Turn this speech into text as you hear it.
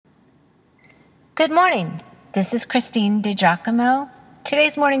Good morning. This is Christine DiGiacomo.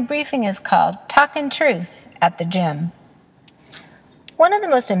 Today's morning briefing is called Talkin' Truth at the Gym. One of the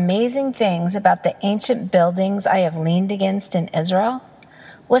most amazing things about the ancient buildings I have leaned against in Israel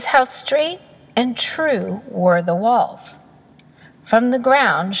was how straight and true were the walls. From the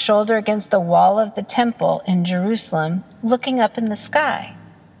ground, shoulder against the wall of the temple in Jerusalem, looking up in the sky,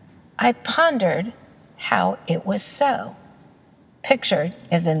 I pondered how it was so. Pictured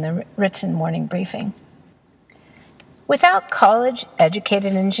is in the written morning briefing. Without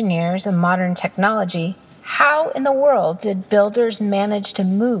college-educated engineers and modern technology, how in the world did builders manage to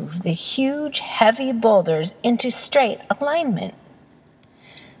move the huge, heavy boulders into straight alignment?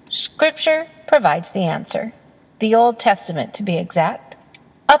 Scripture provides the answer. The Old Testament, to be exact.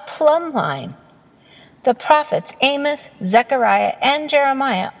 A plumb line. The prophets Amos, Zechariah, and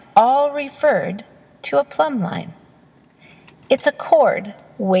Jeremiah all referred to a plumb line. It's a cord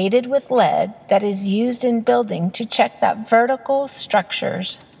weighted with lead that is used in building to check that vertical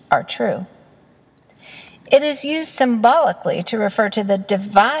structures are true. It is used symbolically to refer to the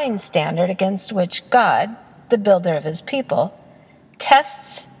divine standard against which God, the builder of his people,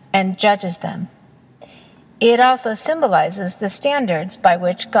 tests and judges them. It also symbolizes the standards by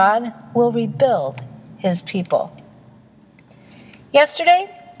which God will rebuild his people.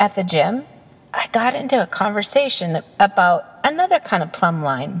 Yesterday at the gym, I got into a conversation about another kind of plumb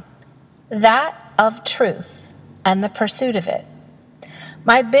line, that of truth and the pursuit of it.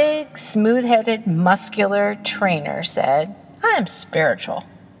 My big, smooth-headed, muscular trainer said, "I am spiritual."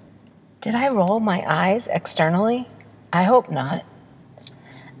 Did I roll my eyes externally? I hope not.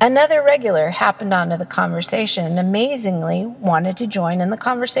 Another regular happened onto the conversation and amazingly wanted to join in the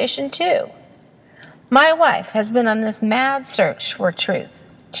conversation too. My wife has been on this mad search for truth.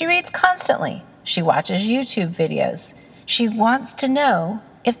 She reads constantly. She watches YouTube videos. She wants to know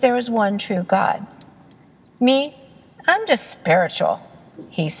if there is one true God. Me, I'm just spiritual,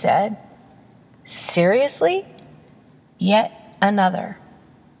 he said. Seriously? Yet another.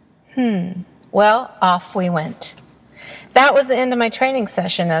 Well, off we went. That was the end of my training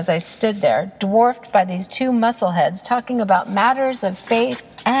session as I stood there, dwarfed by these two muscleheads talking about matters of faith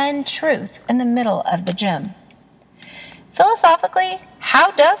and truth in the middle of the gym. Philosophically,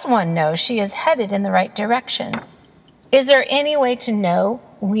 how does one know she is headed in the right direction? Is there any way to know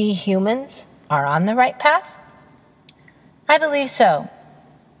we humans are on the right path? I believe so.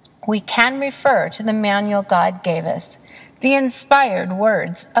 We can refer to the manual God gave us, the inspired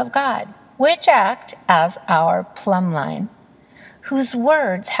words of God, which act as our plumb line, whose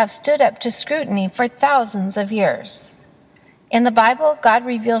words have stood up to scrutiny for thousands of years. In the Bible, God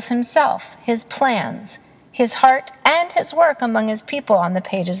reveals himself, his plans, his heart, and his work among his people on the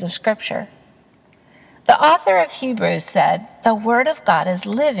pages of Scripture. The author of Hebrews said, "The Word of God is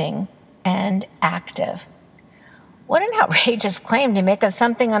living and active." What an outrageous claim to make of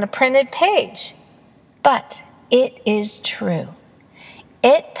something on a printed page. But it is true.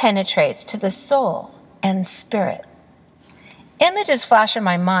 It penetrates to the soul and spirit. Images flash in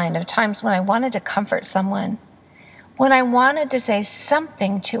my mind of times when I wanted to comfort someone, when I wanted to say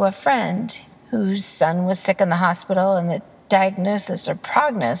something to a friend whose son was sick in the hospital and the diagnosis or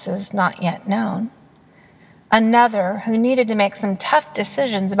prognosis not yet known. Another who needed to make some tough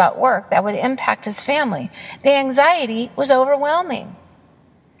decisions about work that would impact his family. The anxiety was overwhelming.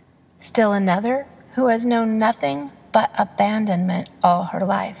 Still another who has known nothing but abandonment all her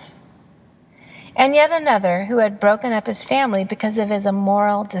life. And yet another who had broken up his family because of his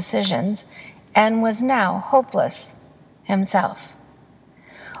immoral decisions and was now hopeless himself.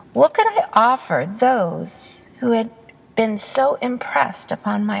 What could I offer those who had been so impressed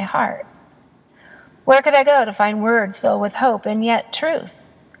upon my heart? Where could I go to find words filled with hope and yet truth?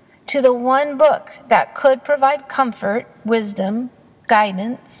 To the one book that could provide comfort, wisdom,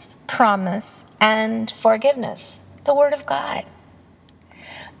 guidance, promise, and forgiveness, the Word of God.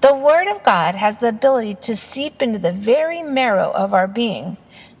 The Word of God has the ability to seep into the very marrow of our being,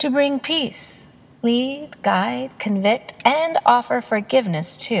 to bring peace, lead, guide, convict, and offer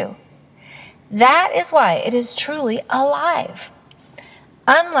forgiveness too. That is why it is truly alive.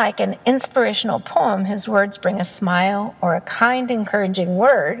 Unlike an inspirational poem whose words bring a smile or a kind, encouraging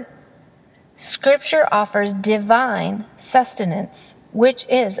word, Scripture offers divine sustenance, which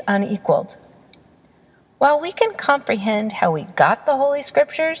is unequaled. While we can comprehend how we got the Holy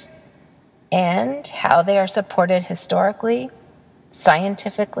Scriptures and how they are supported historically,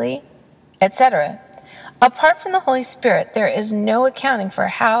 scientifically, etc., apart from the Holy Spirit, there is no accounting for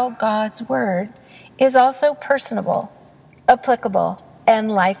how God's Word is also personable, applicable,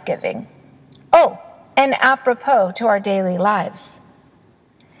 and life-giving. Oh, and apropos to our daily lives.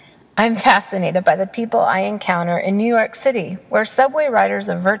 I'm fascinated by the people I encounter in New York City, where subway riders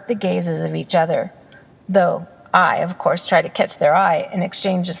avert the gazes of each other, though I, of course, try to catch their eye and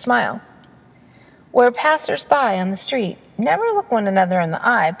exchange a smile. Where passers-by on the street never look one another in the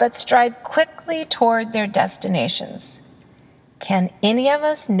eye, but stride quickly toward their destinations. Can any of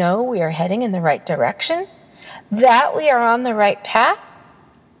us know we are heading in the right direction? That we are on the right path?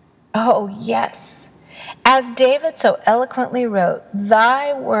 Oh, yes. As David so eloquently wrote,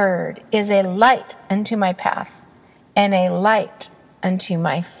 "Thy word is a light unto my path and a light unto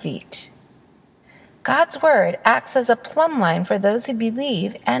my feet." God's word acts as a plumb line for those who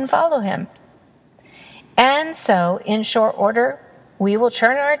believe and follow him. And so, in short order, we will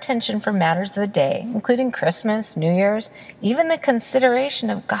turn our attention from matters of the day, including Christmas, New Year's, even the consideration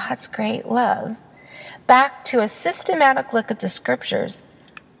of God's great love, back to a systematic look at the scriptures,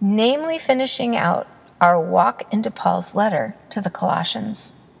 namely finishing out our walk into Paul's letter to the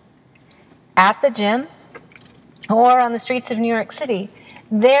Colossians. At the gym or on the streets of New York City,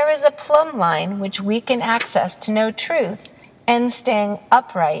 there is a plumb line which we can access to know truth and staying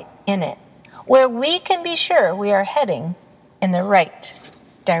upright in it, where we can be sure we are heading in the right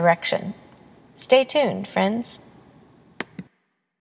direction. Stay tuned, friends.